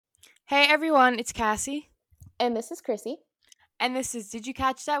Hey everyone, it's Cassie, And this is Chrissy. and this is Did You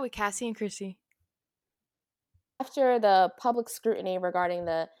Catch That with Cassie and Chrissy? After the public scrutiny regarding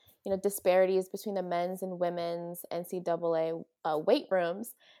the disparities between the men's and women's NCAA weight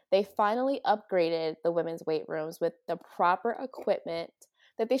rooms, they finally upgraded the women's weight rooms with the proper equipment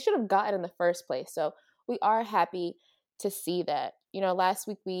that they should have gotten in the first place. So we are happy to see that. Last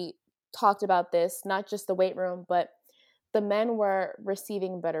week we talked about this, not just the weight room, but the men were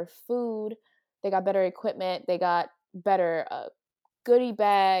receiving better food, they got better equipment, they got better goodie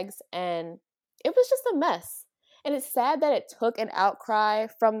bags, and it was just a mess. And it's sad that it took an outcry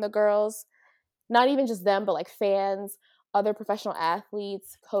from the girls, not even just them, but like fans, other professional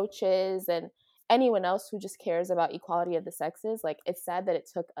athletes, coaches, and anyone else who just cares about equality of the sexes. Like, it's sad that it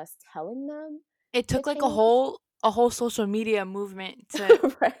took us telling them It to took like a change. whole social media movement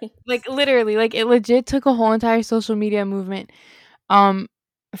to Right. like literally like it legit took a whole entire social media movement um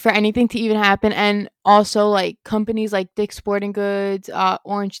for anything to even happen, and also like companies like Dick's Sporting Goods,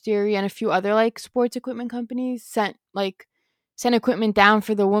 Orange Theory, and a few other like sports equipment companies sent equipment down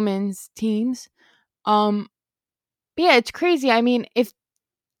for the women's teams. Um but yeah, it's crazy. I mean, if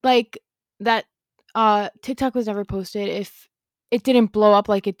like that TikTok was never posted, if it didn't blow up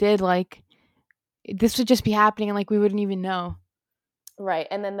like it did, like this would just be happening and like we wouldn't even know. Right.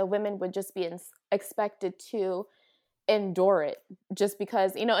 And then the women would just be expected to endure it just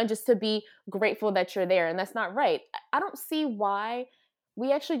because, and just to be grateful that you're there. And that's not right. I don't see why.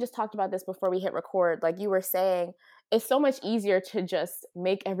 We actually just talked about this before we hit record. Like you were saying, it's so much easier to just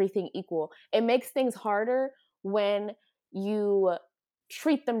make everything equal. It makes things harder when you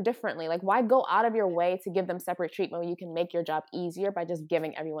treat them differently. Like, why go out of your way to give them separate treatment when you can make your job easier by just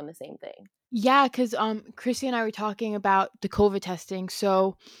giving everyone the same thing? Yeah, because Chrissy and I were talking about the COVID testing.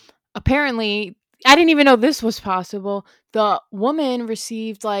 So apparently, I didn't even know this was possible. The woman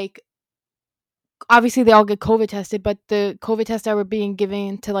received like, obviously they all get COVID tested, but the COVID tests that were being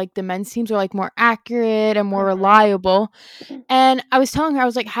given to like the men's teams were like more accurate and more Mm-hmm. reliable. And I was telling her, I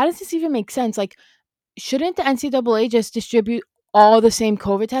was like, how does this even make sense? Like, shouldn't the NCAA just distribute all the same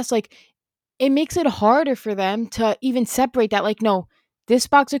COVID tests? Like, it makes it harder for them to even separate that. Like, no, this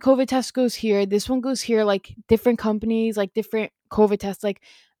box of COVID tests goes here, this one goes here, like different companies, like different COVID tests. Like,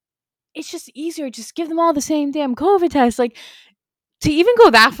 it's just easier. Just give them all the same damn COVID test. Like, to even go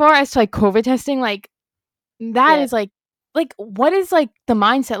that far as to like COVID testing, like, that Yeah. is like, what is like the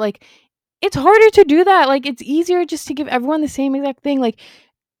mindset? Like, it's harder to do that. Like, it's easier just to give everyone the same exact thing. Like,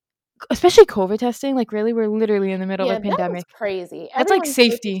 especially COVID testing. Like, really, we're literally in the middle of Yeah, a that was pandemic. crazy. That's like Everyone's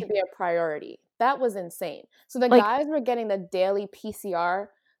safety safety. should be a priority. That was insane. So the Like, guys were getting the daily PCR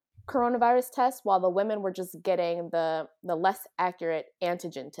coronavirus test while the women were just getting the less accurate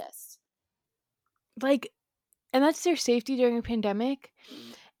antigen test. like, and that's their safety during a pandemic.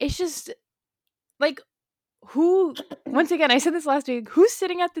 It's just like, who, once again, I said this last week, who's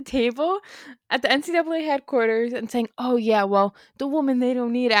sitting at the table at the NCAA headquarters and saying, oh yeah, well, the woman, they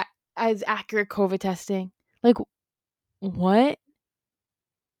don't need as accurate COVID testing. Like, what?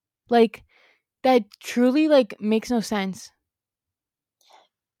 Like, that truly like makes no sense.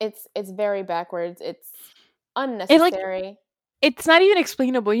 It's very backwards. It's It like, unnecessary. it's not even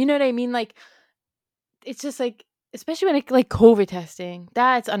explainable. You know what I mean? Like, it's just like, especially when it like COVID testing,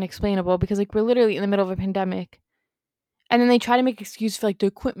 that's unexplainable because like we're literally in the middle of a pandemic. And then they try to make excuse for like the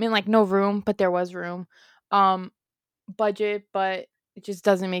equipment, like no room, but there was room. Um, budget, but it just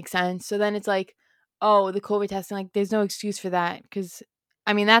doesn't make sense. So then it's like, oh, the COVID testing, like there's no excuse for that because,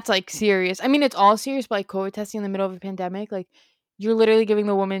 I mean, that's like serious. I mean, it's all serious, but like COVID testing in the middle of a pandemic, like you're literally giving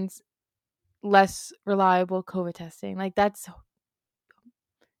the woman's less reliable COVID testing. Like that's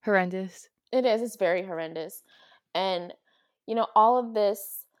horrendous. It is. It's very horrendous. And, all of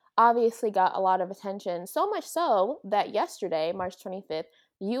this obviously got a lot of attention, so much so that yesterday, March 25th,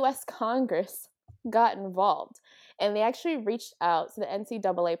 US Congress got involved. And they actually reached out to the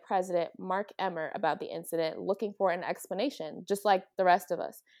NCAA president, Mark Emmer, about the incident, looking for an explanation, just like the rest of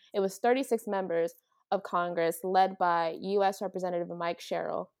us. It was 36 members of Congress, led by US Representative Mike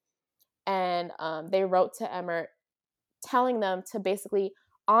Sherrill. And they wrote to Emmer telling them to basically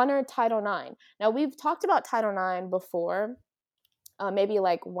honor Title IX. Now, we've talked about Title IX before, maybe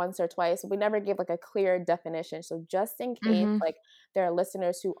like once or twice. We never gave like a clear definition. So just in case Mm-hmm. like there are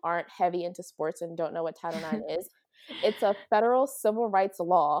listeners who aren't heavy into sports and don't know what Title IX is, it's a federal civil rights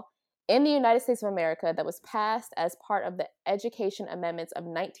law in the United States of America that was passed as part of the Education Amendments of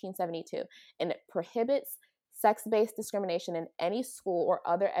 1972, and it prohibits sex-based discrimination in any school or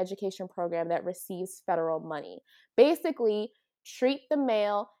other education program that receives federal money. Basically, treat the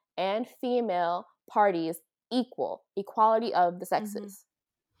male and female parties equal, equality of the Mm-hmm. sexes.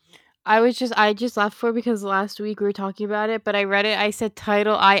 I just laughed for because last week we were talking about it, but I read it. I said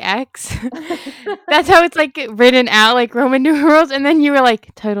title IX. That's how it's like written out, like Roman numerals, and then you were like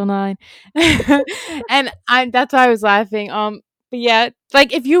title 9, and I that's why I was laughing. But yeah,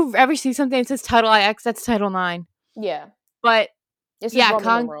 like if you ever see something that says title IX, that's title 9. Yeah, But it's just yeah,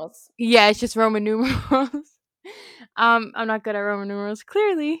 Roman numerals. yeah, it's just Roman numerals. I'm not good at Roman numerals,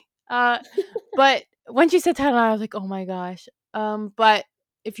 clearly. But once you said title 9, I was like, oh my gosh. But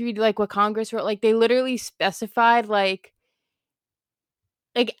if you read like what Congress wrote, like they literally specified like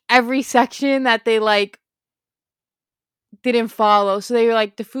every section that they like didn't follow. So they were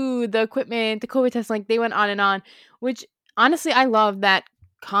like the food, the equipment, the COVID testing, like they went on and on. Which honestly, I love that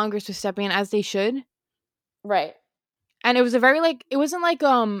Congress was stepping in as they should. Right. And it was a very like it wasn't like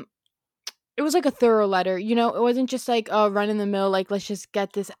it was like a thorough letter, you know. It wasn't just like a run in the mill, like let's just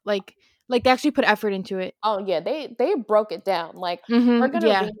get this like they actually put effort into it. Oh yeah, they broke it down. Like we're gonna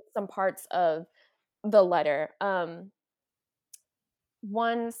Yeah. read some parts of the letter.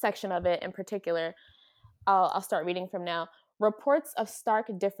 One section of it in particular, I'll start reading from now. Reports of stark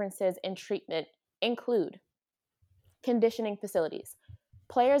differences in treatment include conditioning facilities.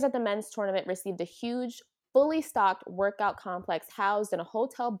 Players at the men's tournament received a huge, fully stocked workout complex housed in a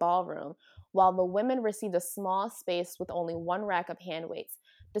hotel ballroom, while the women received a small space with only one rack of hand weights.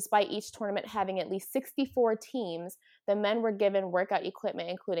 Despite each tournament having at least 64 teams, the men were given workout equipment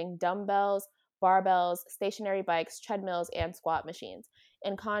including dumbbells, barbells, stationary bikes, treadmills, and squat machines.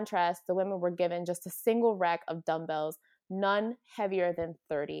 In contrast, the women were given just a single rack of dumbbells, none heavier than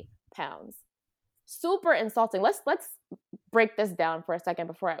 30 pounds. Super insulting. Let's break this down for a second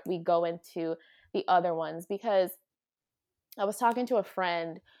before we go into the other ones, because I was talking to a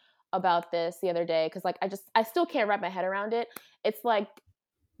friend about this the other day, because like I still can't wrap my head around it. It's like,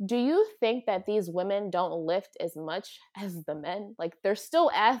 do you think that these women don't lift as much as the men? Like they're still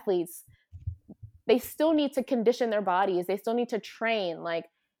athletes. They still need to condition their bodies. They still need to train. Like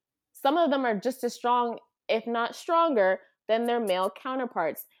some of them are just as strong, if not stronger, than their male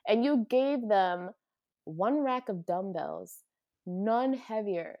counterparts. And you gave them one rack of dumbbells, none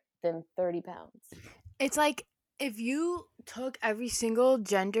heavier than 30 pounds. It's like if you took every single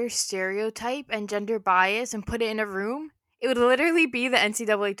gender stereotype and gender bias and put it in a room, it would literally be the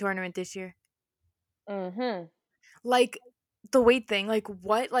NCAA tournament this year. Mm-hmm. Like the weight thing, like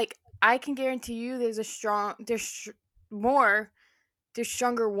what? Like I can guarantee you, more, there's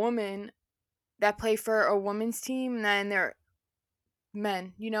stronger women that play for a women's team than there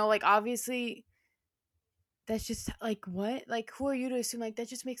men. You know, like obviously that's just like what? Like who are you to assume like that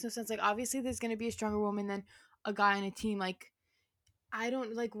just makes no sense. Like obviously there's gonna be a stronger woman than a guy on a team. Like I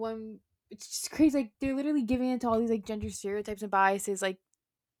don't like when it's just crazy. Like they're literally giving into all these like gender stereotypes and biases. Like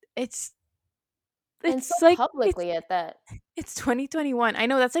it's And so it's like publicly at that. it's 2021. I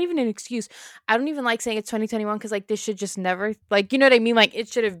know that's not even an excuse. I don't even like saying it's 2021 because like this should just never like you know what I mean. Like it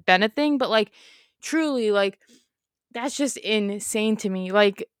should have been a thing, but like truly like that's just insane to me.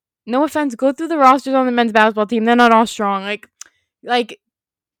 Like no offense, go through the rosters on the men's basketball team. They're not all strong. Like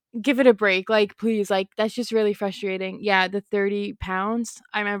give it a break. Like please. Like that's just really frustrating. Yeah, the 30 pounds.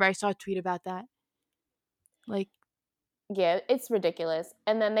 I remember I saw a tweet about that. Like Yeah, it's ridiculous.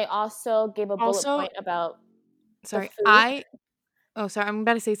 And then they also gave a bullet also, point about the sorry, food. sorry, I'm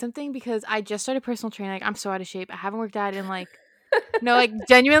about to say something because I just started personal training. Like, I'm so out of shape. I haven't worked out in like, no, like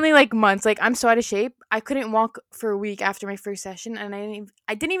genuinely like months. Like, I'm so out of shape. I couldn't walk for a week after my first session, and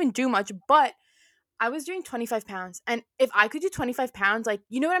I didn't even do much. But I was doing 25 pounds, and if I could do 25 pounds, like,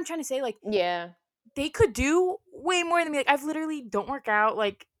 you know what I'm trying to say? Like, Yeah. they could do way more than me. Like, I've literally don't work out.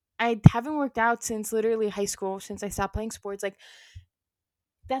 Like, I haven't worked out since literally high school, since I stopped playing sports. Like,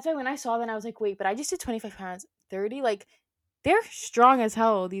 that's why when I saw that, I was like, wait, but I just did 25 pounds, 30. Like, they're strong as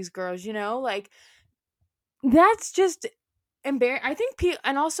hell, these girls, you know? Like, that's just embarrassing. I think,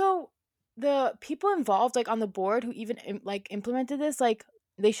 and also the people involved, like, on the board who even, like, implemented this, like,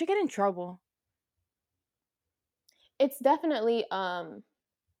 they should get in trouble. It's definitely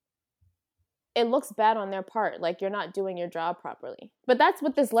it looks bad on their part, like you're not doing your job properly. But that's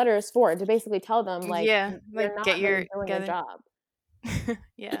what this letter is for, to basically tell them like Yeah, you're like, get not your really doing your together. job.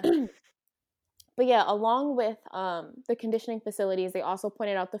 Yeah. But yeah, along with the conditioning facilities, they also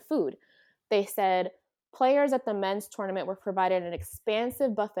pointed out the food. They said players at the men's tournament were provided an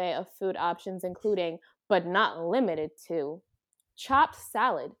expansive buffet of food options, including, but not limited to, chopped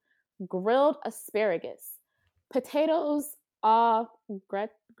salad, grilled asparagus, potatoes I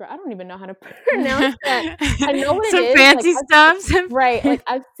don't even know how to pronounce that. I know what it Some is. Like fancy stuff. right, like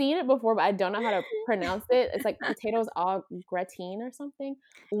I've seen it before, but I don't know how to pronounce it. It's like potatoes au gratin or something.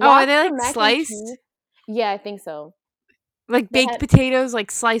 Oh, are Lobster they, like, mac and cheese. sliced? Yeah, I think so. Like They baked had potatoes,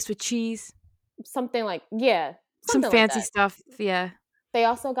 like sliced with cheese. something like, yeah, Some something like fancy that. stuff. Yeah. They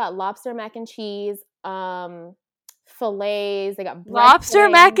also got lobster mac and cheese, fillets. They got bread Lobster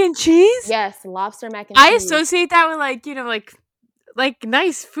mac pudding. and cheese? Yes, lobster mac and I cheese. associate that with like, like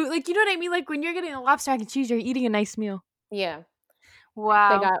nice food. Like, you know what I mean? Like when you're getting a lobster mac and cheese, you're eating a nice meal. Yeah.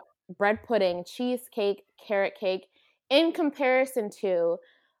 They Wow. got bread pudding, cheesecake, carrot cake. In comparison to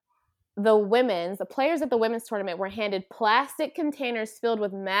the players at the women's tournament were handed plastic containers filled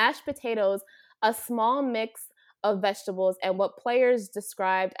with mashed potatoes, a small mix of vegetables, and what players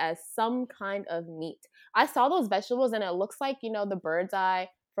described as some kind of meat. I saw those vegetables and it looks like, the bird's eye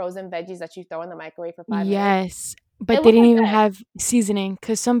frozen veggies that you throw in the microwave for 5 minutes. Yes. It But they looked didn't like even have seasoning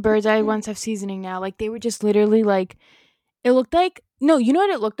because some birds eye ones have seasoning now. Like they were just literally like, it looked like, no, you know what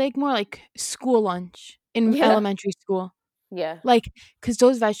it looked like? More like school lunch in that. elementary school. Yeah. Like, because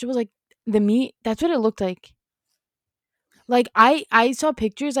those vegetables, like the meat, that's what it looked like. Like I saw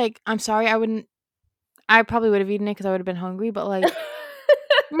pictures. Like I'm sorry, I probably would have eaten it because I would have been hungry. But like,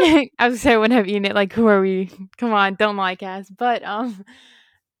 I was say I wouldn't have eaten it. Like, who are we? Come on, don't lie, Cass. But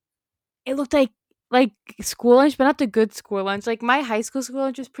it looked like school lunch, but not the good school lunch. Like my high school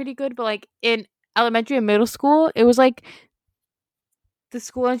lunch was pretty good, but like in elementary and middle school, it was like the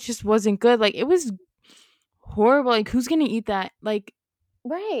school lunch just wasn't good. Like it was horrible. Like who's gonna eat that?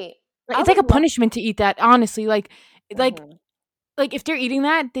 Right. Like I it's like would a love. punishment to eat that. Honestly, like Mhm. like if they're eating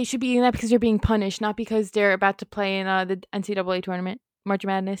that, they should be eating that because they're being punished, not because they're about to play in the NCAA tournament, March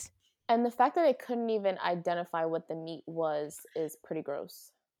Madness. And the fact that they couldn't even identify what the meat was is pretty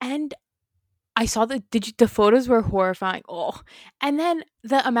gross. And I saw the photos were horrifying. Oh, and then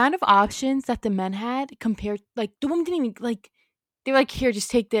the amount of options that the men had compared, like the women didn't even like. They were like, "Here,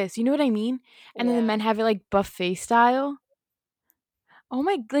 just take this." You know what I mean? And then the Yeah. men have it like buffet style. Oh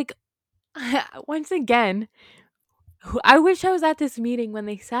my, like once again, I wish I was at this meeting when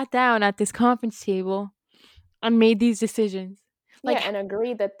they sat down at this conference table and made these decisions. Yeah, Like, and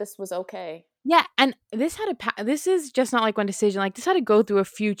agreed that this was okay. yeah, and this is just not like one decision. Like this had to go through a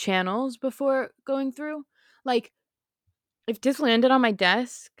few channels before going through. Like if this landed on my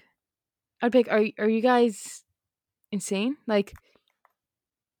desk, I'd be like, are you guys insane?" Like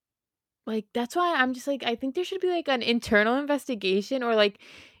that's why I'm just like I think there should be like an internal investigation or like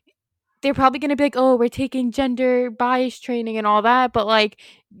they're probably gonna be like, "Oh, we're taking gender bias training and all that," but like,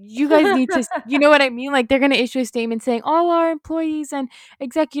 you guys need to, you know what I mean? Like, they're gonna issue a statement saying all our employees and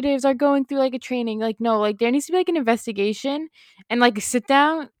executives are going through like a training. Like, no, like there needs to be like an investigation and like a sit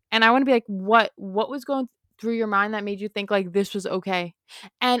down. And I want to be like, what was going through your mind that made you think like this was okay?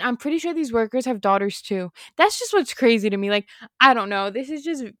 And I'm pretty sure these workers have daughters too. That's just what's crazy to me. Like, I don't know. This is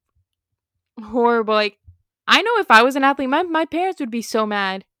just horrible. Like, I know if I was an athlete, my parents would be so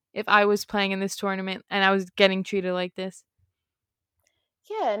mad if I was playing in this tournament and I was getting treated like this.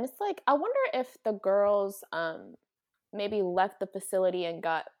 Yeah, and it's like I wonder if the girls maybe left the facility and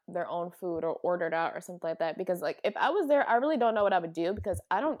got their own food or ordered out or something like that because like if I was there, I really don't know what I would do because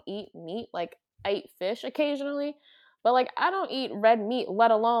I don't eat meat. Like I eat fish occasionally, but like I don't eat red meat,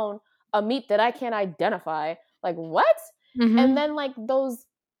 let alone a meat that I can't identify. Like what? And Mhm. then like those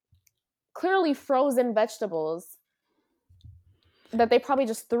clearly frozen vegetables that they probably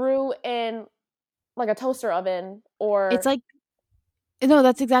just threw in like a toaster oven It's or like no,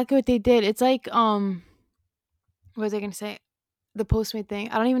 that's exactly what they did. It's like what was I gonna say? The Postmate thing.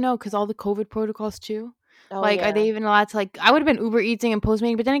 I don't even know because all the COVID protocols too. oh Like, are yeah, they even allowed to like? I would have been Uber eating and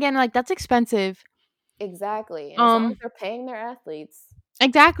Postmating, but then again, like that's expensive. exactly. And as long as Um, they're paying their athletes.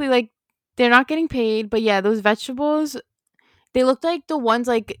 exactly. Like they're not getting paid, but yeah, those vegetables they looked like the ones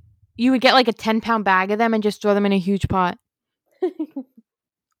like you would get like a 10-pound bag of them and just throw them in a huge pot.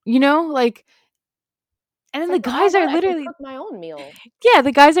 You know, like and It's then the like for all guys are that I can literally cook my own meal. yeah,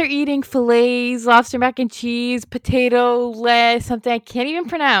 the guys are eating fillets, lobster mac and cheese, potato, lettuce, something I can't even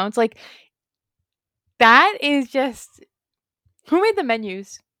pronounce. Like that is just who made the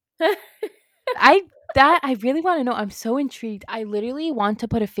menus? I I really want to know. I'm so intrigued. I literally want to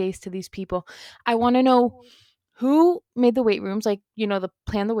put a face to these people. I want to know who made the weight rooms, like, the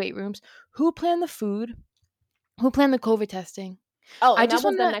plan the weight rooms, who planned the food, who planned the COVID testing. Oh, I and just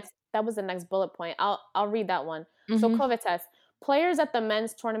want that was the next bullet point. I'll read that one. to So mhm COVID test. Players at the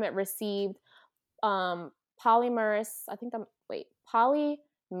men's tournament received um polymerase, I think I'm wait,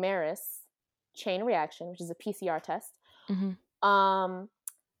 polymerase chain reaction, which is a PCR test. mhm. Um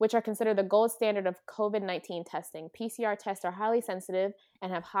which are considered the gold standard of COVID-19 testing. PCR tests are highly sensitive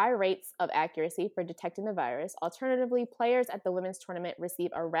and have high rates of accuracy for detecting the virus. Alternatively, players at the women's tournament receive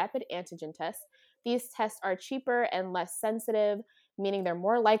a rapid antigen test. These tests are cheaper and less sensitive, meaning they're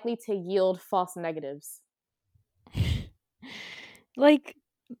more likely to yield false negatives. Like,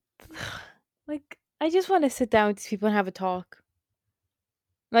 like I just want to sit down with these people and have a talk.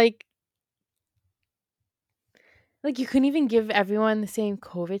 Like, you couldn't even give everyone the same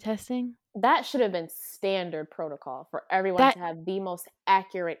COVID testing. That should have been standard protocol for everyone That to have the most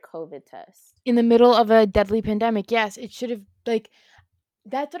accurate COVID test. in the middle of a deadly pandemic, yes, it should have like.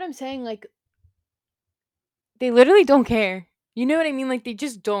 That's what I'm saying. Like, they literally don't care. You know what I mean? Like, they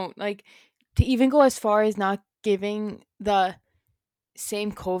just don't like to even go as far as not giving the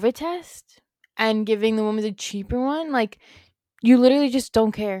same COVID test and giving the woman a cheaper one. Like, you literally just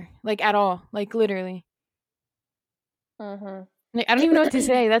don't care, like at all. Like, literally. Mm-hmm. Like, I don't even know what to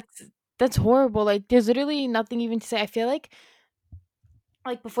say. That's horrible. Like, there's literally nothing even to say. I feel like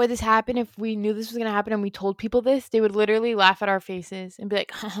before this happened, if we knew this was gonna happen and we told people this, they would literally laugh at our faces and be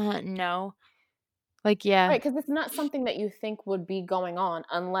like, haha, no. Like, yeah. Right, because it's not something that you think would be going on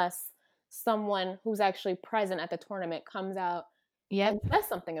unless someone who's actually present at the tournament comes out Yep. and says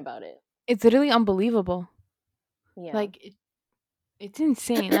something about it. It's literally unbelievable. Yeah. Like, it's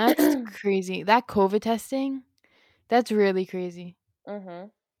insane. That's crazy. That COVID testing, that's really crazy. Mm-hmm.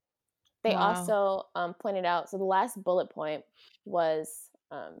 They Wow. also pointed out, so the last bullet point was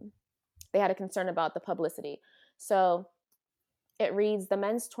they had a concern about the publicity. So it reads, the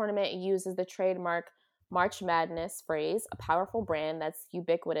men's tournament uses the trademark March Madness phrase, a powerful brand that's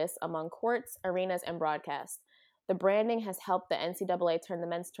ubiquitous among courts, arenas, and broadcasts. The branding has helped the NCAA turn the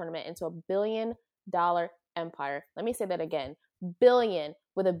men's tournament into a $1 billion empire. Let me say that again, billion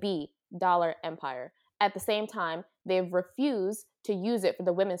with a B dollar empire. At the same time, they've refused to use it for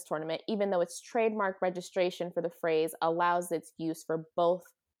the women's tournament, even though its trademark registration for the phrase allows its use for both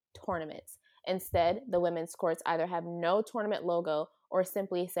tournaments. Instead, the women's courts either have no tournament logo or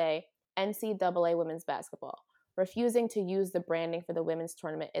simply say NCAA women's basketball. Refusing to use the branding for the women's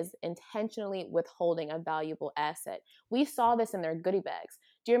tournament is intentionally withholding a valuable asset. We saw this in their goodie bags.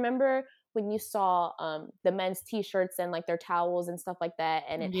 Do you remember when you saw the men's t-shirts and like their towels and stuff like that,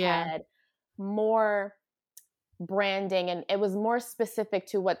 and it Yeah. had more branding and it was more specific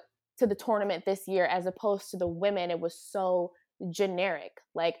to the tournament this year as opposed to the women? It was so generic.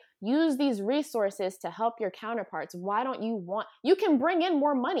 Like, use these resources to help your counterparts. Why don't you can bring in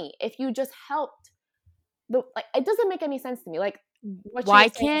more money if you just helped the, like, it doesn't make any sense to me. Like what you were Why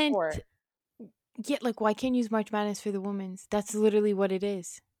saying can't before. why can't use March Madness for the women's? That's literally what it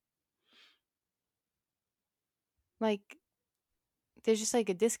is. Like, there's just like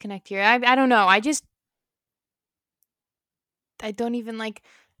a disconnect here. I don't know. I don't even like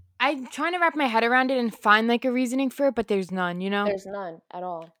I'm trying to wrap my head around it and find like a reasoning for it, but there's none, you know? There's none at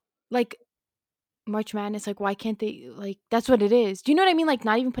all. Like, March Madness, like, why can't they like that's what it is. Do you know what I mean? Like,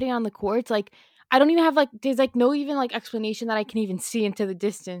 not even putting it on the courts. Like, I don't even have like there's like no even like explanation that I can even see into the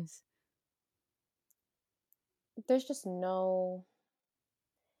distance. There's just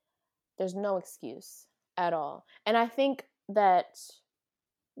there's no excuse at all. And I think that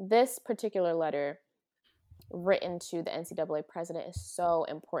this particular letter written to the NCAA president is so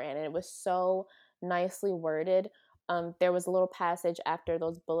important, and it was so nicely worded. There was a little passage after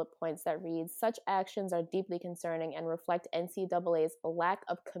those bullet points that reads, such actions are deeply concerning and reflect NCAA's lack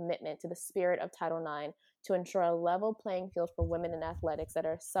of commitment to the spirit of Title IX to ensure a level playing field for women in athletics that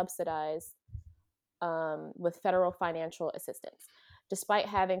are subsidized with federal financial assistance. Despite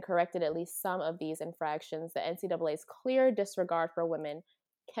having corrected at least some of these infractions, the NCAA's clear disregard for women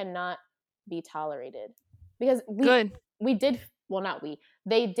cannot be tolerated. Because Good. we did, well, not we,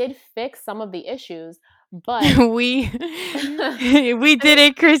 they did fix some of the issues, but we we did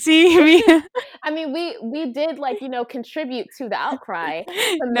it, Chrissy. I mean, we did, like, contribute to the outcry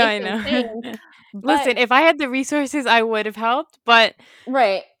to No, make I them change, know. but Listen, if I had the resources, I would have helped, but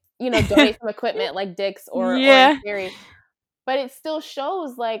right, donate some equipment like Dick's or Orange yeah. Theory, but it still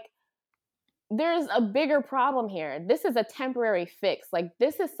shows like there's a bigger problem here. This is a temporary fix. Like,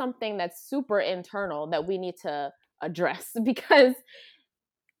 this is something that's super internal that we need to address because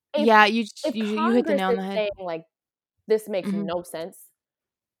if Yeah, if you hit the Congress nail on is the head. saying like this makes Mhm. no sense,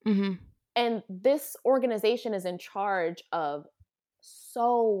 Mhm. and this organization is in charge of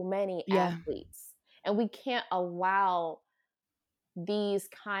so many Yeah. athletes, and we can't allow these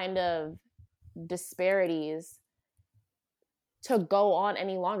kind of disparities to go on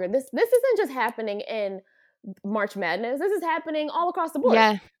any longer. This isn't just happening in March Madness. This is happening all across the board.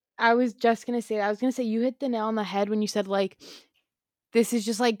 Yeah. I was just going to say that. I was going to say you hit the nail on the head when you said like this is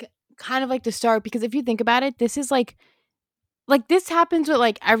just like kind of like the start because if you think about it, this is like this happens with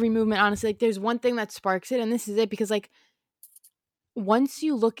like every movement honestly. Like there's one thing that sparks it and this is it because like once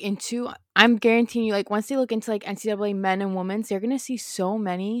you look into I'm guaranteeing you like once they look into like NCAA men and women's, they're going to see so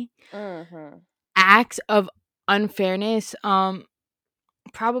many Mm-hmm. acts of unfairness.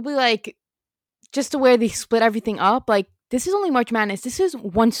 Probably like just the way they split everything up. Like this is only March Madness. This is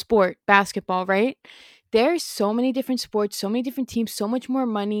one sport, basketball, right? There's so many different sports, so many different teams, so much more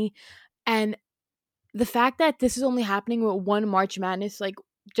money, and the fact that this is only happening with one March Madness, like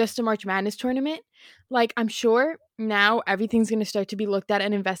just a March Madness tournament, like I'm sure now everything's going to start to be looked at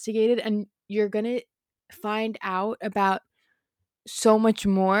and investigated, and you're going to find out about so much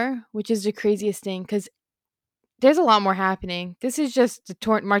more, which is the craziest thing because there's a lot more happening. This is just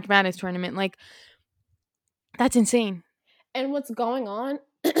the March Madness tournament. Like, that's insane. And what's going on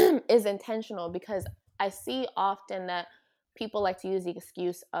is intentional because I see often that people like to use the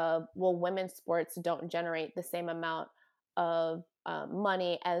excuse of, well, women's sports don't generate the same amount of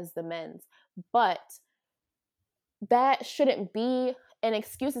money as the men's. But that shouldn't be an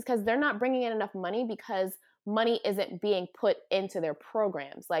excuse because they're not bringing in enough money because money isn't being put into their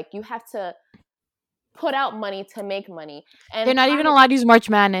programs. Like you have to put out money to make money. And They're not even allowed to use March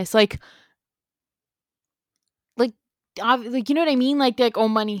Madness. Like, like you know what I mean? Like, they're like, oh,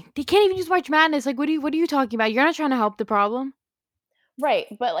 money. They can't even use March Madness. Like, what are you talking about? You're not trying to help the problem. right,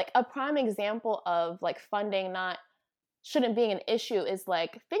 but like a prime example of like funding not shouldn't be an issue is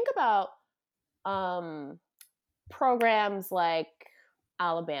like think about um programs like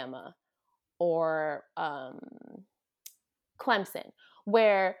Alabama or Clemson,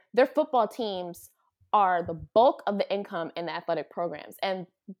 where their football teams are the bulk of the income in the athletic programs. And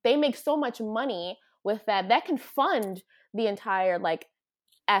they make so much money with that can fund the entire like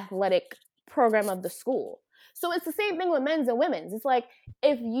athletic program of the school. So it's the same thing with men's and women's. It's like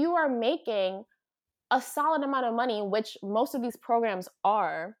if you are making a solid amount of money, which most of these programs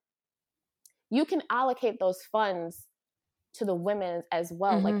are, you can allocate those funds to the women as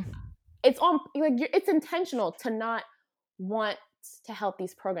well. Like Mm-hmm. it's intentional to not want to help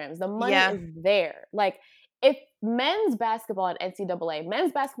these programs. The money Yeah. is there. Like if men's basketball at NCAA,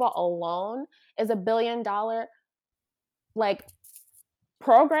 men's basketball alone is $1 billion like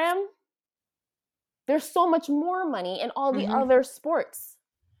program. There's so much more money in all the Mm-hmm. other sports.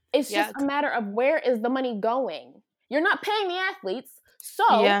 It's Yeah. just a matter of where is the money going. You're not paying the athletes,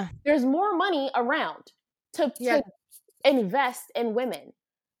 so Yeah. there's more money around Yeah. to invest in women.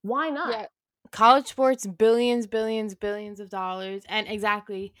 Why not? Yeah. College sports, billions, billions, billions of dollars. And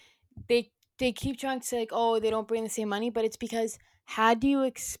exactly. They keep trying to say like, oh, they don't bring the same money, but it's because how do you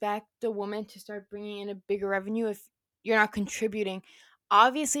expect the woman to start bringing in a bigger revenue if you're not contributing?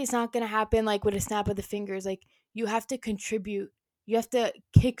 Obviously, it's not going to happen like with a snap of the fingers. Like you have to contribute. You have to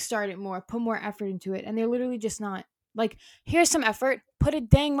kickstart it more, put more effort into it, and they're literally just not. Like, here's some effort. Put a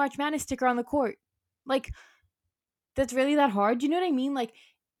dang March Madness sticker on the court. Like, that's really that hard. You know what I mean? Like,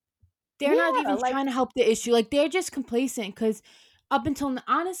 they're not Yeah, even like trying to help the issue. Like they're just complacent because up until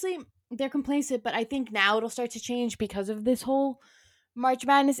honestly, they're complacent. But I think now it'll start to change because of this whole March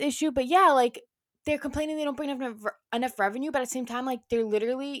Madness issue. But yeah, like they're complaining they don't bring enough revenue, but at the same time, like they're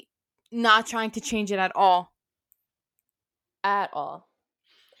literally not trying to change it at all. at all.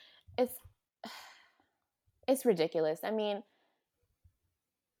 It's it's ridiculous. I mean,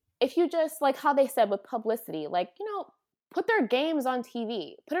 if you just like how they said with publicity, like, put their games on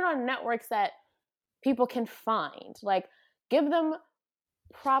TV, put it on networks that people can find. Like give them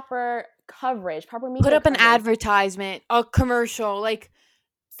proper coverage, proper Put media up an coverage. advertisement, a commercial. Like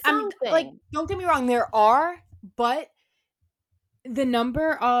like Something. don't get me wrong, there are, but the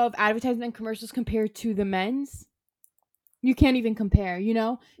number of advertisement and commercials compared to the men's, you can't even compare, you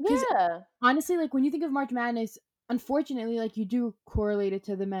know? Because Yeah. honestly, like when you think of March Madness, unfortunately, like you do correlate it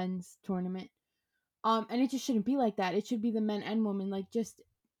to the men's tournament. And it just shouldn't be like that. It should be the men and women. Like just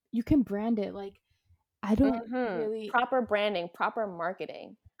you can brand it. Like I don't really Proper branding, proper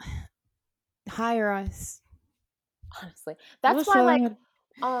marketing. hire us. Honestly. We'll That's why show them.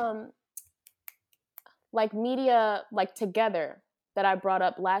 um media like together that I brought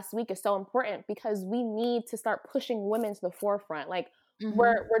up last week is so important because we need to start pushing women to the forefront. Like Mm-hmm.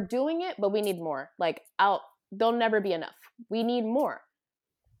 we're doing it, but we need more. Like out there'll never be enough. We need more.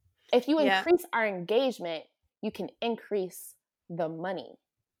 If you Yeah, increase our engagement, you can increase the money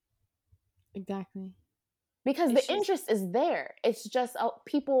exactly. because It's the just interest is there. It's just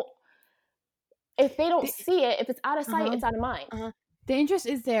people, if they don't the see it, if it's out of sight, uh-huh, it's out of mind. uh-huh. The interest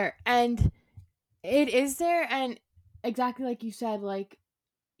is there, and it is there, and exactly like you said, like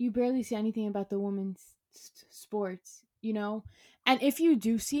you barely see anything about the women's sports, you know? And if you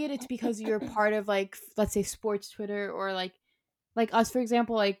do see it, it's because you're part of like let's say sports Twitter or like us for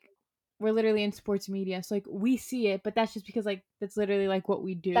example, like we're literally in sports media. So like we see it, but that's just because like that's literally like what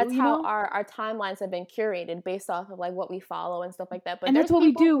we do, That's you how know? our timelines have been curated based off of like what we follow and stuff like that. But And that's there's what we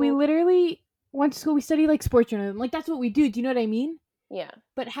people do. We who literally went to school, we study like sports journalism. Like that's what we do. Do you know what I mean? Yeah.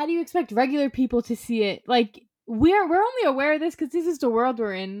 But how do you expect regular people to see it? Like we're only aware of this because this is the world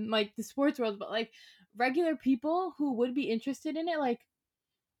we're in, like the sports world. But like regular people who would be interested in it, like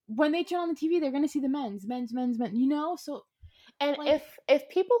when they turn on the TV, they're gonna see the men's. You know, so And like if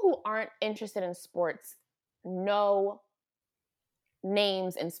people who aren't interested in sports know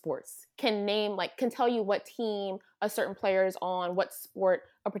names in sports, can tell you what team a certain player is on, what sport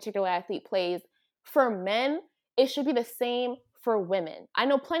a particular athlete plays, for men, it should be the same for women. I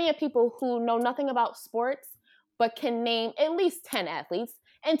know plenty of people who know nothing about sports but can name at least 10 athletes,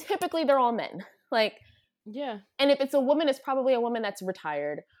 and typically they're all men. Like, yeah, and if it's a woman, it's probably a woman that's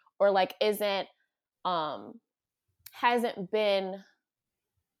retired or like isn't um hasn't been,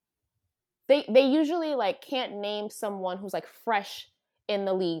 they usually like can't name someone who's like fresh in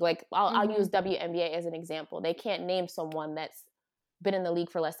the league. Like I'll use WNBA as an example. They can't name someone that's been in the league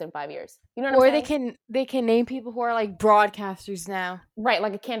for less than 5 years. You know what or I'm saying? they can name people who are like broadcasters now. Right,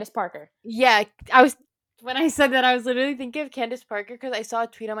 like a Candace Parker. Yeah, I was when I said that I was literally thinking of Candace Parker because I saw a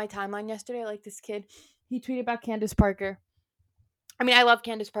tweet on my timeline yesterday. Like this kid, he tweeted about Candace Parker. I mean, I love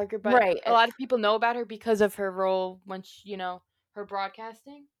Candace Parker, but Right. a lot of people know about her because of her role when she, her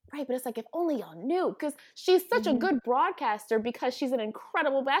broadcasting. Right, but it's like if only y'all knew, because she's such a good broadcaster because she's an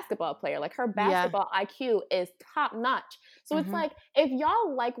incredible basketball player. Like her Yeah. basketball IQ is top notch. So it's Hmm. like if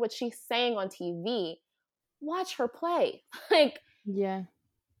y'all like what she's saying on TV, watch her play. Like, Yeah.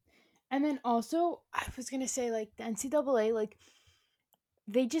 And then also, I was gonna say like the NCAA, like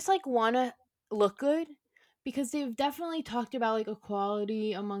they just like want to look good because they've definitely talked about like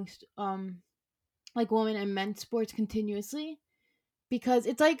equality amongst like women and men's sports continuously because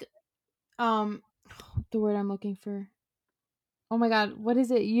it's like um the word I'm looking for. Oh my god, what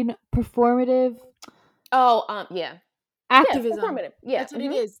is it? Performative oh, yeah. Yeah, activism. performative. Yeah. That's what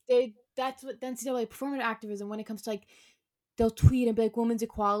it is. That's what the NCAA performative activism when it comes to like they'll tweet and be like women's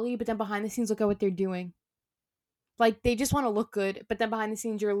equality, but then behind the scenes look at what they're doing. Like they just want to look good, but then behind the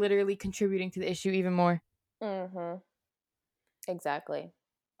scenes you're literally contributing to the issue even more. Mm-hmm. Exactly.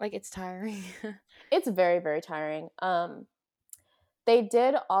 Like it's tiring. It's very, very tiring. They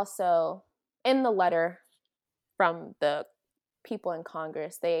did also, in the letter from the people in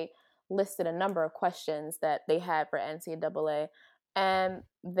Congress, they listed a number of questions that they had for NCAA, and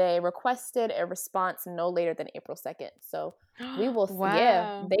they requested a response no later than April 2nd. So we will,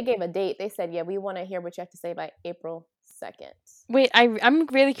 yeah, Wow. they gave a date. They said, yeah, we want to hear what you have to say by April 2nd. Wait, I'm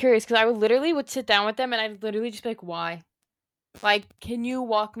really curious because I would sit down with them and I'd literally just be like, why? Like, can you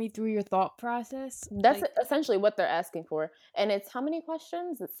walk me through your thought process? That's Like, essentially what they're asking for. And it's how many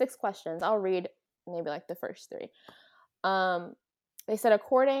questions? It's 6 questions. I'll read maybe like the first three. Um, they said,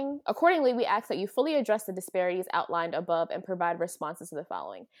 accordingly, we ask that you fully address the disparities outlined above and provide responses to the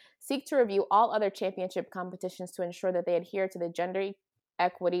following. Seek to review all other championship competitions to ensure that they adhere to the gender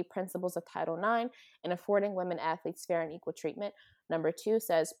equity principles of Title IX and affording women athletes fair and equal treatment. Number 2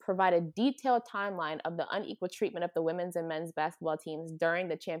 says, provide a detailed timeline of the unequal treatment of the women's and men's basketball teams during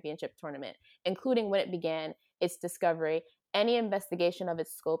the championship tournament, including when it began, its discovery, any investigation of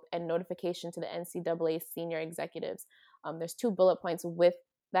its scope, and notification to the NCAA senior executives. There's 2 bullet points with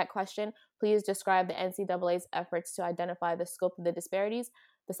that question. Please describe the NCAA's efforts to identify the scope of the disparities.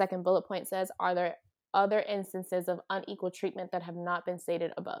 The second bullet point says, are there other instances of unequal treatment that have not been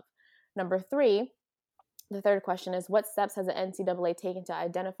stated above? Number 3, the third question is, what steps has the NCAA taken to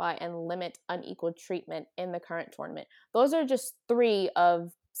identify and limit unequal treatment in the current tournament? Those are just 3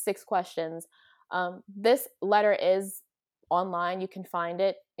 of 6 questions. This letter is online. You can find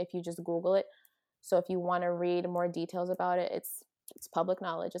it if you just Google it. So if you want to read more details about it, it's public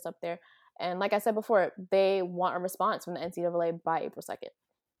knowledge. It's up there. And like I said before, they want a response from the NCAA by April 2nd,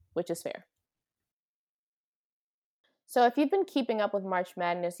 which is fair. So if you've been keeping up with March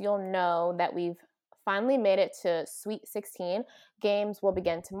Madness, you'll know that we've finally made it to Sweet 16. Games will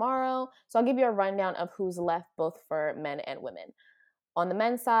begin tomorrow. So I'll give you a rundown of who's left both for men and women. On the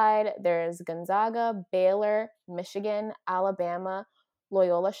men's side, there's Gonzaga, Baylor, Michigan, Alabama,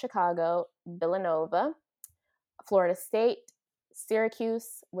 Loyola Chicago, Villanova, Florida State,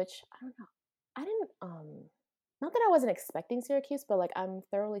 Syracuse, which I don't know. I didn't not that I wasn't expecting Syracuse, but like I'm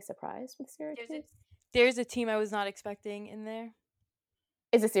thoroughly surprised with Syracuse. there's a team I was not expecting in there.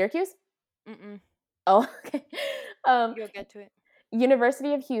 Is it Syracuse? Mm-mm. Oh, okay. You'll get to it.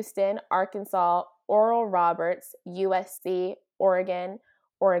 University of Houston, Arkansas, Oral Roberts, USC, Oregon,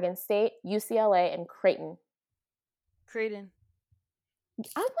 Oregon State, UCLA, and Creighton. Creighton.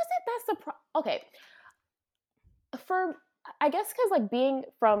 I wasn't that surprised. Okay, I guess because like being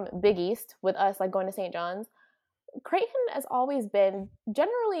from Big East with us, like going to St. John's, Creighton has always been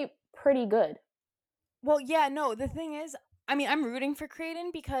generally pretty good. Well, yeah, no, the thing is, I mean, I'm rooting for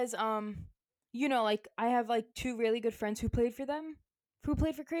Creighton because like I have like two really good friends who played for them, who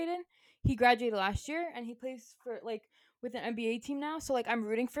played for Creighton. He graduated last year and he plays for like with an NBA team now, so like I'm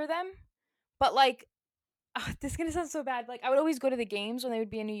rooting for them. But like this is gonna sound so bad. Like I would always go to the games when they would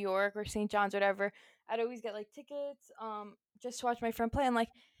be in New York or St. John's or whatever. I'd always get like tickets, just to watch my friend play, and like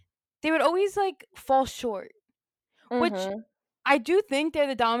they would always like fall short. Which Mhm. I do think they're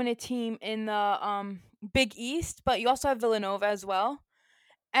the dominant team in the Big East, but you also have Villanova as well.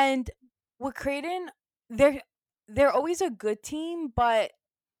 And with Creighton, they're they're always a good team, but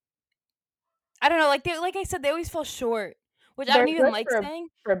I don't know, like I said, they always fall short, which I They're don't even good like saying.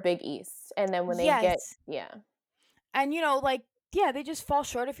 for Big East, and then when they get Yes. yeah. And like yeah, they just fall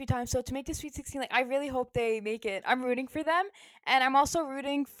short a few times. So to make the Sweet 16, like I really hope they make it. I'm rooting for them, and I'm also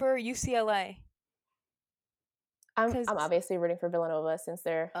rooting for UCLA I'm cuz obviously rooting for Villanova since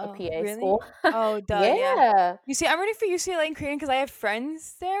they're a oh, PA really? school. Oh, duh, yeah. Yeah. You see, I'm rooting for UCLA and Creighton cuz I have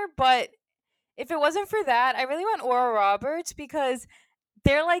friends there, but if it wasn't for that, I really want Oral Roberts because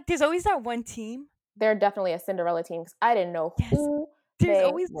they're like there's always that one team. They're definitely a Cinderella team 'cause I didn't know Yes. who There's they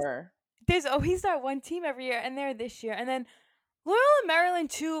always were. there's always that one team every year and they're this year. And then Loyola Maryland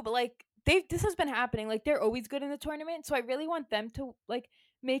too, but like they this has been happening. Like they're always good in the tournament, so I really want them to like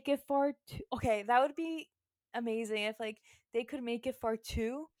make it far too. Okay, that would be amazing if like they could make it far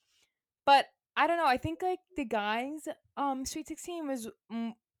too. But I don't know. I think like the guys Sweet 16 was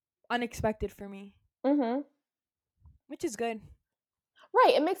unexpected for me, Mhm. which is good.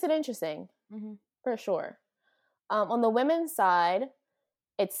 Right, it makes it interesting Mhm. for sure. On the women's side,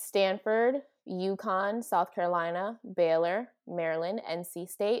 it's Stanford, UConn, South Carolina, Baylor, Maryland, NC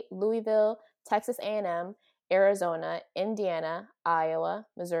State, Louisville, Texas A&M, Arizona, Indiana, Iowa,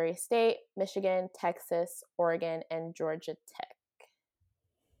 Missouri State, Michigan, Texas, Oregon, and Georgia Tech.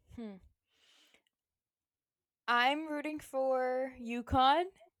 Hmm. I'm rooting for UConn,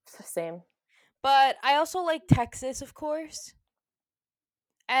 Same. but I also like Texas, of course,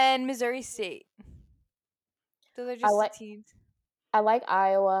 and Missouri State. Those are I just the like teams. I like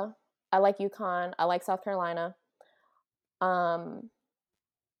Iowa. I like UConn. I like South Carolina. Um,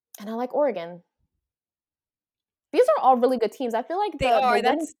 and I like Oregon. These are all really good teams. I feel like They the are.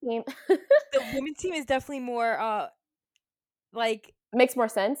 women's That's team the women's team is definitely more like makes more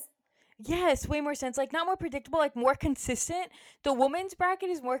sense. yes, way more sense. Like not more predictable, like more consistent. The women's bracket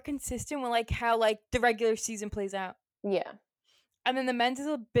is more consistent with like how like the regular season plays out. Yeah, And then the men's is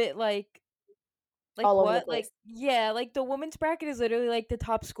a bit like all over the what? Like place. yeah, like the women's bracket is literally like the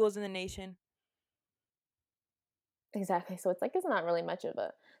top schools in the nation. Exactly. So it's like it's not really much of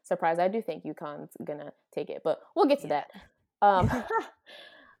a surprise. I do think UConn's gonna take it, but we'll get to Yeah.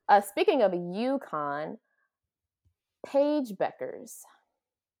 that. Speaking of UConn, Paige Beckers.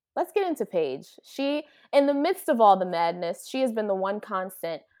 Let's get into Paige. She, in the midst of all the madness, she has been the one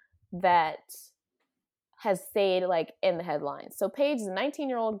constant that has stayed like in the headlines. So Paige is a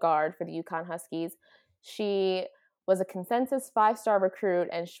 19-year-old guard for the UConn Huskies. She was a consensus 5-star recruit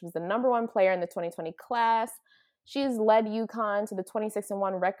and she was the number one player in the 2020 class. She's led UConn to the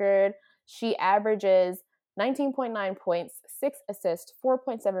 26-1 record. She averages 19.9 points, 6 assists,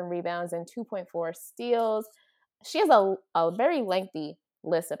 4.7 rebounds, and 2.4 steals. She has a very lengthy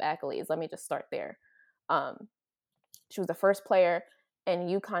list of accolades. Let me just start there. She was the first player in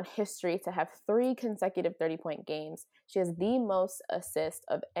UConn history to have 3 consecutive 30-point games. She has the most assists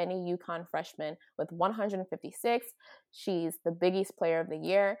of any UConn freshman with 156. She's the Big East Player of the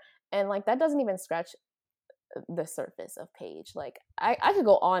Year. And like that doesn't even scratch the surface of Paige. Like I could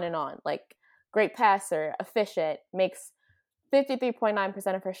go on and on. Like great passer, efficient, makes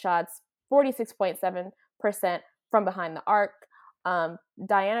 53.9% of her shots, 46.7% from behind the arc.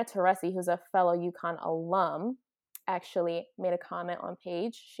 Diana Taurasi, who's a fellow UConn alum, actually made a comment on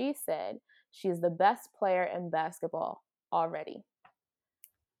Paige. She said she's the best player in basketball already.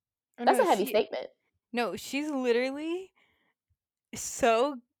 Oh That's no, a heavy statement. she's literally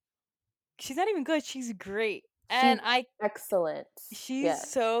so she's not even good, she's great. She's And excellent. she's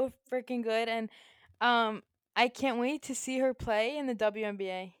Yes, so freaking good and I can't wait to see her play in the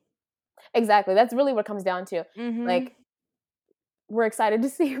WNBA. exactly. That's really what it comes down to. Mhm. Like, we're excited to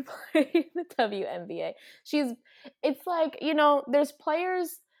see her play in the WNBA. It's like, there's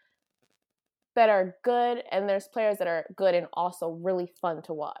players that are good and there's players that are good and also really fun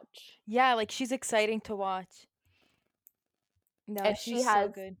to watch. Yeah, like she's exciting to watch. No, And she's so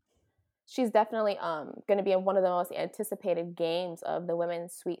good. she's definitely going to be in one of the most anticipated games of the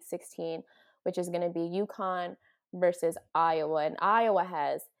women's Sweet 16, which is going to be UConn versus Iowa. And Iowa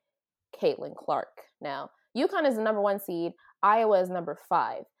has Caitlin Clark. Now, UConn is the number 1 seed, Iowa is number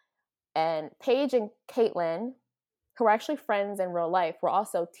 5. And Paige and Caitlin, who are actually friends in real life, were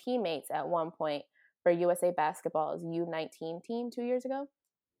also teammates at one point for USA Basketball's U19 team 2 years ago.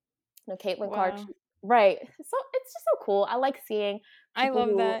 You know, Caitlin Clark, Wow. right? So it's just so cool. I like seeing I people love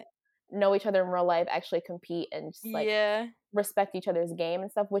who that. know each other in real life actually compete and just like Yeah. respect each other's game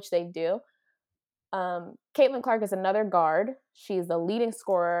and stuff, which they do. Caitlin Clark is another guard. She's the leading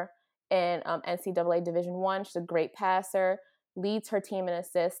scorer in NCAA Division One. She's a great passer, leads her team in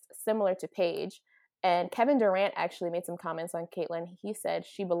assists, similar to Paige. And Kevin Durant actually made some comments on Caitlin. He said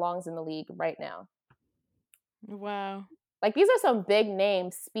she belongs in the league right now. Wow. Like these are some big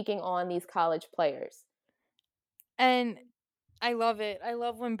names speaking on these college players. And I love it. I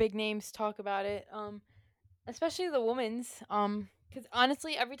love when big names talk about it. Especially the women's. Because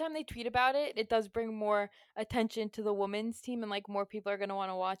honestly, every time they tweet about it, it does bring more attention to the women's team, and like more people are gonna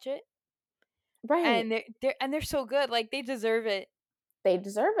want to watch it. Right. And they're so good. Like they deserve it. They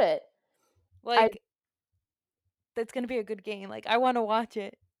deserve it. I Like that's gonna be a good game. Like I want to watch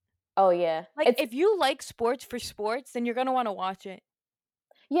it. oh yeah. Like It's if you like sports for sports, then you're gonna want to watch it.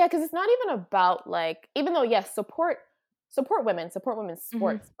 yeah, because it's not even about like even though yes, support women, support women's Hmm.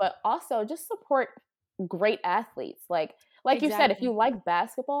 sports, but also just support great athletes. Like you said, if you Exactly. like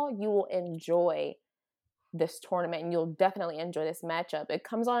basketball, you will enjoy this tournament and you'll definitely enjoy this matchup. It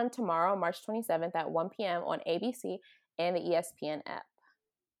comes on tomorrow, March 27th at 1 p.m. on ABC and the ESPN app.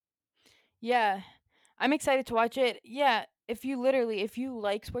 Yeah, I'm excited to watch it. Yeah, if you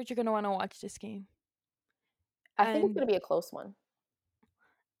like sports, you're gonna want to watch this game, I think it's and going to be a close one.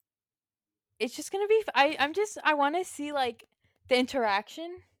 it's just gonna be. I want to see like the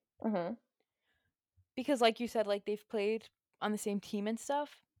interaction Hmm. because, like you said, like they've played on the same team and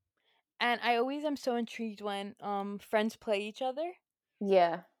stuff. And I always am so intrigued when friends play each other.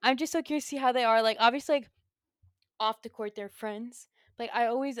 Yeah. I'm just so curious to see how they are. Like obviously, like off the court, they're friends. Like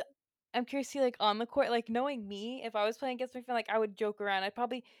I'm curious to see like on the court, like knowing me, if I was playing against my friend, like I would joke around. I'd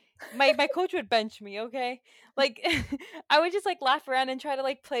probably my coach would bench me, okay? Like I would just like laugh around and try to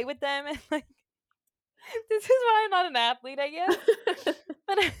like play with them and like this is why I'm not an athlete, I guess.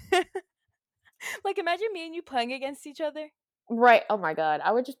 But like imagine me and you playing against each other. Right. Oh my God.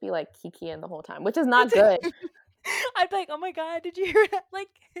 I would just be like kikiing the whole time, which is not That's good. I'd be like, "Oh my god, did you hear that?" Like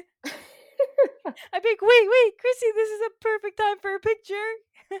I'd be like, "Wait, Chrissy, this is a perfect time for a picture."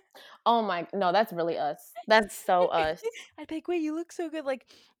 Oh my, no, that's really us. That's so us. I'd be like, "Wait, you look so good." Like,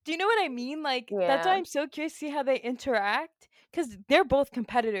 do you know what I mean? Like, that's why Yeah. I'm so curious to see how they interact because they're both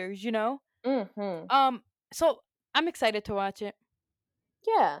competitors, you know. Hmm. Um, so I'm excited to watch it.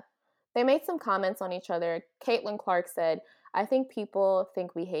 Yeah. They made some comments on each other. Caitlin Clark said, I think people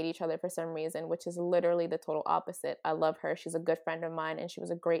think we hate each other for some reason, which is literally the total opposite. I love her. She's a good friend of mine and she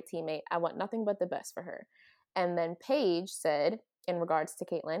was a great teammate. I want nothing but the best for her. And then Paige said, in regards to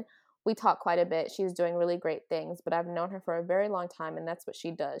Caitlin, we talk quite a bit. She's doing really great things, but I've known her for a very long time and that's what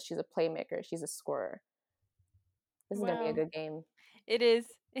she does. She's a playmaker, she's a scorer. This is going to be a Wow, good game. it is.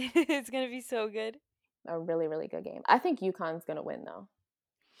 It's gonna be so good. A really, really good game. I think UConn's going to win though.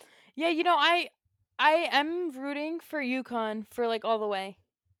 Yeah, you know, I am rooting for UConn for like all the way.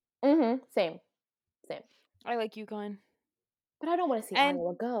 Same, same. I like UConn. But I don't want to see And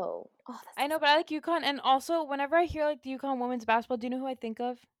Iowa go. Oh, that's I know, but I like UConn. And also, whenever I hear like the UConn women's basketball, do you know who I think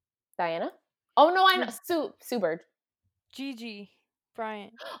of? Diana? Oh no, I know Gigi Sue Bird. Gigi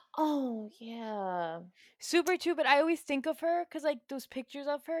Bryant. Oh yeah. Super too, but I always think of her because like those pictures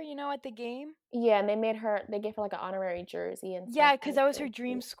of her, you know, at the game. Yeah, and they gave her like an honorary jersey and stuff. Yeah, That because was that was her really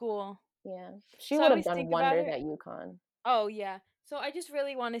dream cute. school. Yeah. She So I would have always done think about wonders her. at UConn. Oh yeah. So I just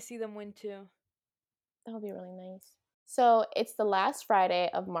really want to see them win too. That would be really nice. So it's the last Friday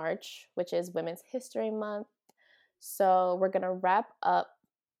of March, which is Women's History Month. So we're gonna wrap up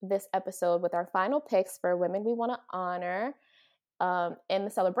this episode with our final picks for women we want to honor in the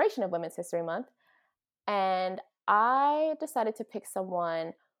celebration of Women's History Month. And I decided to pick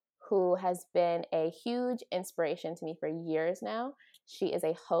someone who has been a huge inspiration to me for years now. She is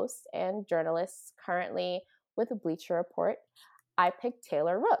a host and journalist currently with Bleacher Report. I picked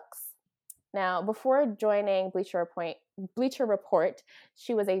Taylor Rooks. Now, before joining Bleacher Report,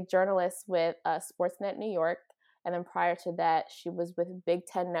 she was a journalist with Sportsnet New York. And then prior to that, she was with Big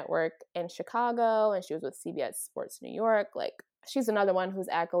Ten Network in Chicago, and she was with CBS Sports New York. Like, she's another one whose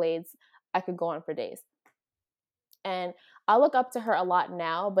accolades I could go on for days. And I look up to her a lot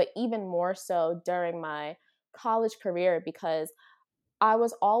now, but even more so during my college career because I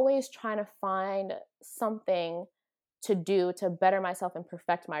was always trying to find something to do to better myself and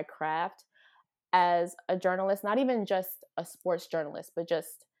perfect my craft as a journalist, not even just a sports journalist, but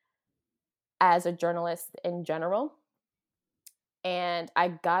just as a journalist in general. and I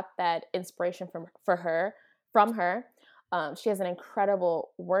got that inspiration from her. She has an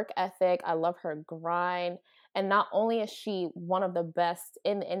incredible work ethic. I love her grind. And not only is she one of the best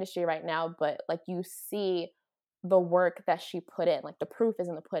in the industry right now, but like you see the work that she put in, like the proof is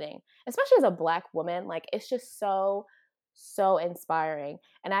in the pudding, especially as a Black woman. Like it's just so, so inspiring.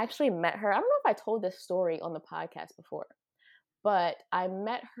 And I actually met her. I don't know if I told this story on the podcast before, but I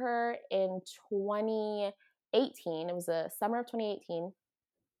met her in 2018. It was the summer of 2018,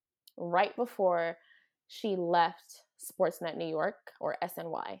 right before she left Sportsnet New York, or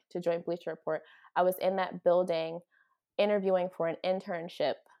SNY, to join Bleacher Report. I was in that building interviewing for an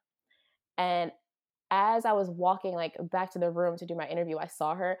internship, and as I was walking like back to the room to do my interview, I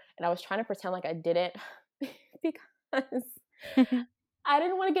saw her and I was trying to pretend like I didn't because I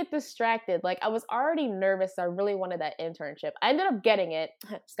didn't want to get distracted. Like I was already nervous. So I really wanted that internship. I ended up getting it.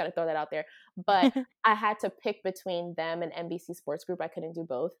 Just got to throw that out there. But I had to pick between them and NBC Sports Group. I couldn't do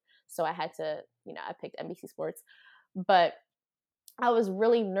both. So I had to, I picked NBC Sports. But I was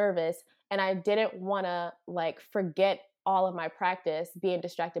really nervous and I didn't want to like forget all of my practice being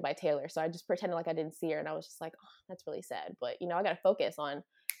distracted by Taylor. So I just pretended like I didn't see her and I was just like, oh, that's really sad. But I got to focus on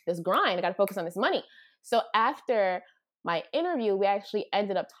this grind. I got to focus on this money. So after my interview, we actually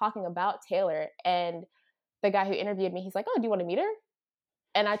ended up talking about Taylor, and the guy who interviewed me, he's like, oh, do you want to meet her?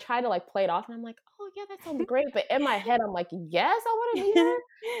 And I tried to like play it off and I'm like, oh yeah, that sounds great. But in my head, I'm like, yes, I want to meet her.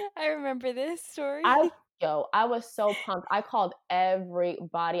 I remember this story. I was so pumped. I called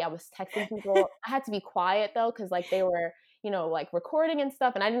everybody. I was texting people. I had to be quiet though, because like they were, like recording and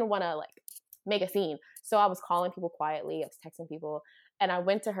stuff, and I didn't want to like make a scene. So I was calling people quietly. I was texting people, and I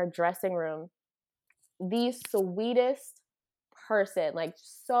went to her dressing room. The sweetest person, like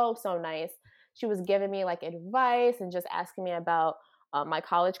so so nice. She was giving me like advice and just asking me about my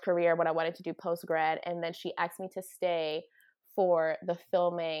college career, what I wanted to do post grad, and then she asked me to stay for the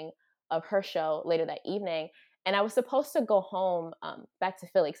filming of her show later that evening. And I was supposed to go home back to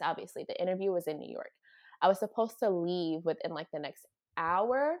Philly, because obviously the interview was in New York. I was supposed to leave within like the next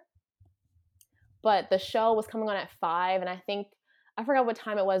hour, but the show was coming on at 5, and I forgot what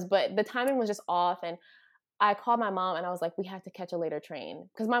time it was, but the timing was just off. And I called my mom and I was like, we have to catch a later train.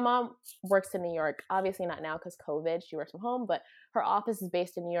 Because my mom works in New York. Obviously not now because COVID, she works from home, but her office is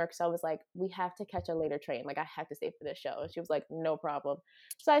based in New York. So I was like, we have to catch a later train. Like I have to stay for this show. And she was like, no problem.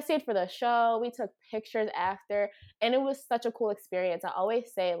 So I stayed for the show. We took pictures after, and it was such a cool experience. I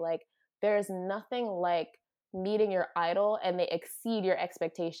always say like, there's nothing like meeting your idol and they exceed your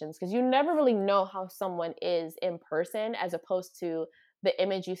expectations, because you never really know how someone is in person as opposed to the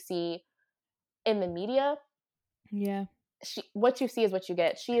image you see in the media. Yeah. What you see is what you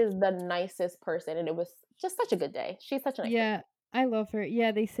get. She is the nicest person, and it was just such a good day. She's such a nice person. Yeah. I love her.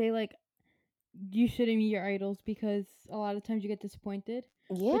 Yeah, they say like you shouldn't meet your idols because a lot of times you get disappointed.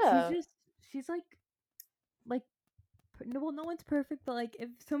 But Yeah. she's like well, no one's perfect, but like if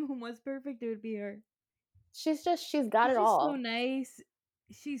someone was perfect, it would be her. She's got She's it just so all. nice.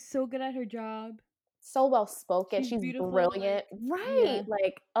 She's so good at her job. So well spoken. She's She's beautiful. brilliant. Like Right. yeah,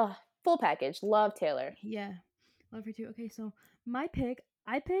 Like, full package. Love Taylor. yeah, love her too. Okay, so my pick,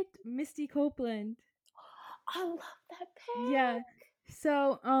 I picked Misty Copeland. I love that Yeah. pick.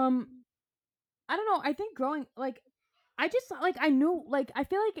 So I don't know. I think growing like I just like I knew like I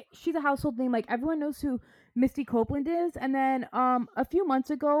feel like she's a household name. Like everyone knows who Misty Copeland is. And then a few months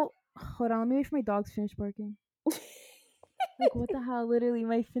ago, hold on, let me wait for my dogs finish barking. Like what the hell? Literally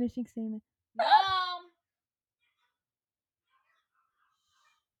my finishing statement. Mom.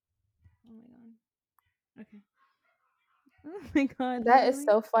 Oh my god. Okay. Oh my god. That is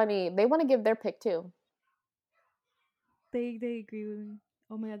Literally, so funny. They want to give their pick too. they agree with me.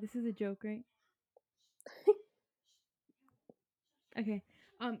 Oh my god, this is a joke, right? Okay.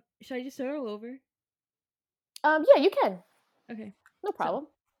 Should I just start all over? Yeah, you can. Okay. No So problem.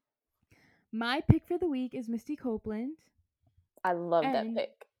 my pick for the week is Misty Copeland, I love that and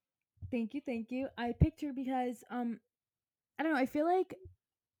pick. thank you. I picked her because I don't know. I feel like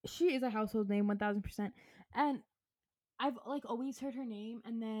she is a household name, 1000%, and I've like always heard her name.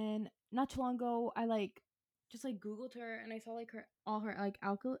 And then not too long ago, I like just like Googled her and I saw like her all her like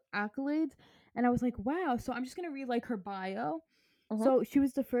accolades, and I was like, wow. So I'm just gonna read like her bio. Hmm. So she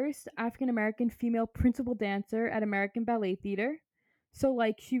was the first African American female principal dancer at American Ballet Theater. So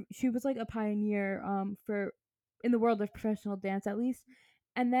like she was like a pioneer for in the world of professional dance at least.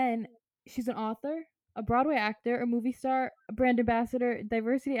 And then she's an author, a Broadway actor, a movie star, a brand ambassador,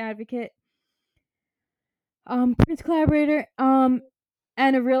 diversity advocate, Prince collaborator, and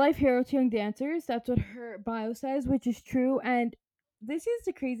a real life hero to young dancers. That's what her bio says, which is true. And this is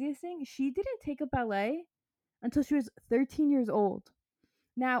the craziest thing. She didn't take a ballet until she was 13 years old.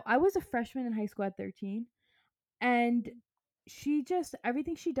 Now, I was a freshman in high school at 13, and she just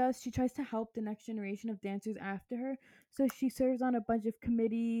everything she does, she tries to help the next generation of dancers after her. So she serves on a bunch of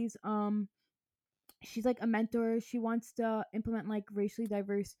committees. She's like a mentor. She wants to implement like racially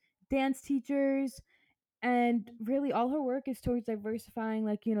diverse dance teachers, and really all her work is towards diversifying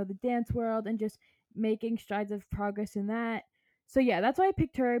like, the dance world and just making strides of progress in that. So yeah, that's why I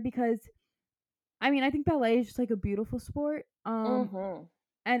picked her, because I mean, I think ballet is just like a beautiful sport. Mm-hmm.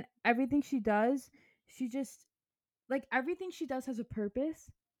 And everything she does, she just like everything she does has a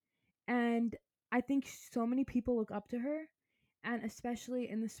purpose. And I think so many people look up to her, and especially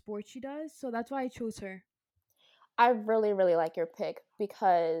in the sport she does. So that's why I chose her. I really, really like your pick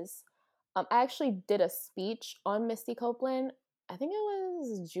because I actually did a speech on Misty Copeland. I think it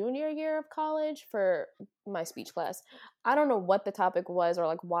was junior year of college for my speech class. I don't know what the topic was or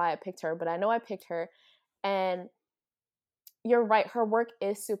like why I picked her, but I know I picked her. And you're right, her work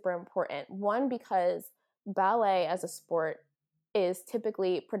is super important. One, because ballet as a sport is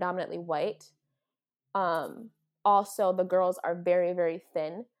typically predominantly white. Um, Also, the girls are very, very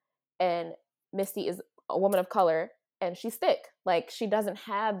thin, and Misty is a woman of color, and she's thick. Like, she doesn't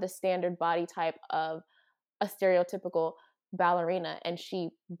have the standard body type of a stereotypical ballerina, and she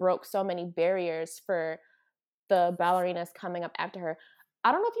broke so many barriers for the ballerinas coming up after her.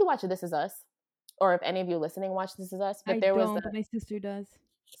 I don't know if you watch This Is Us, or if any of you listening watch This Is Us, but I there was don't, but my sister does.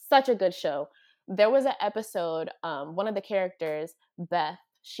 such a good show. There was an episode, one of the characters, Beth,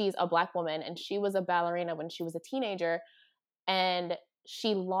 she's a black woman and she was a ballerina when she was a teenager, and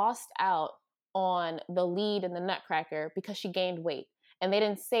she lost out on the lead in the Nutcracker because she gained weight. And they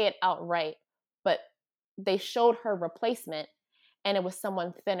didn't say it outright, but they showed her replacement, and it was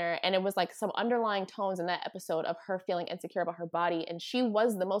someone thinner, and it was like some underlying tones in that episode of her feeling insecure about her body, and she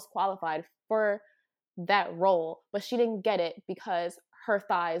was the most qualified for that role, but she didn't get it because her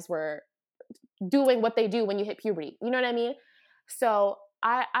thighs were doing what they do when you hit puberty. You know what I mean? So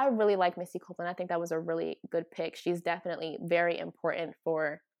I really like Misty Copeland. I think that was a really good pick. She's definitely very important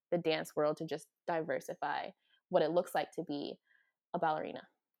for the dance world to just diversify what it looks like to be a ballerina.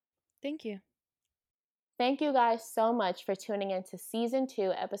 Thank you. Thank you guys so much for tuning in to season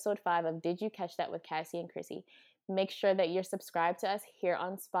 2, episode 5 of Did You Catch That with Cassie and Chrissy. Make sure that you're subscribed to us here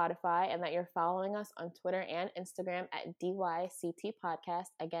on Spotify and that you're following us on Twitter and Instagram at DYCT Podcast.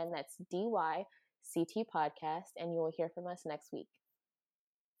 Again, that's DYCT Podcast, and you will hear from us next week.